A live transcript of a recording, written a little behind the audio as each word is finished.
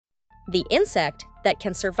the insect that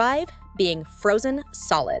can survive being frozen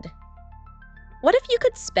solid. What if you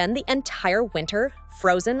could spend the entire winter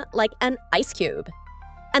frozen like an ice cube,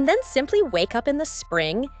 and then simply wake up in the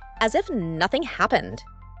spring as if nothing happened?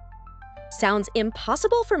 Sounds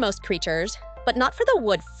impossible for most creatures, but not for the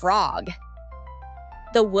wood frog.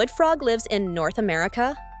 The wood frog lives in North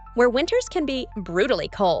America, where winters can be brutally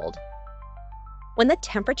cold. When the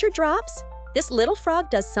temperature drops, this little frog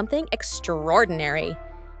does something extraordinary.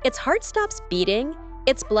 Its heart stops beating,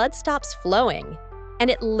 its blood stops flowing, and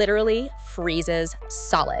it literally freezes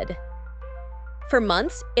solid. For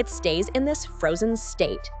months, it stays in this frozen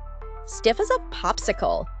state, stiff as a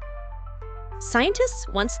popsicle. Scientists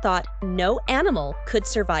once thought no animal could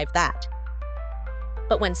survive that.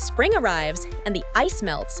 But when spring arrives and the ice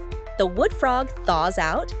melts, the wood frog thaws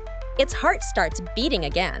out, its heart starts beating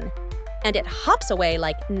again, and it hops away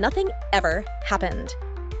like nothing ever happened.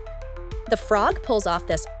 The frog pulls off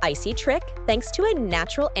this icy trick thanks to a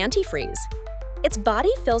natural antifreeze. Its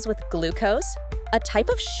body fills with glucose, a type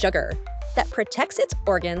of sugar that protects its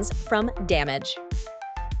organs from damage.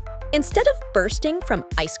 Instead of bursting from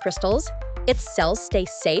ice crystals, its cells stay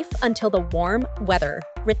safe until the warm weather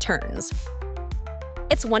returns.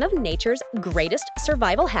 It's one of nature's greatest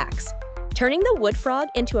survival hacks, turning the wood frog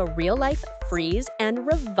into a real-life freeze and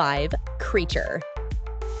revive creature.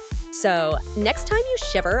 So, next time you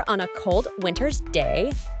shiver on a cold winter's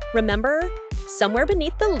day, remember, somewhere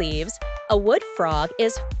beneath the leaves, a wood frog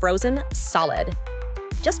is frozen solid,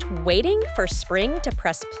 just waiting for spring to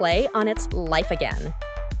press play on its life again.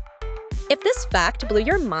 If this fact blew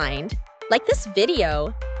your mind, like this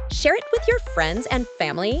video, share it with your friends and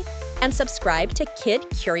family, and subscribe to Kid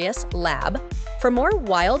Curious Lab for more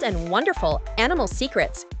wild and wonderful animal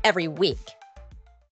secrets every week.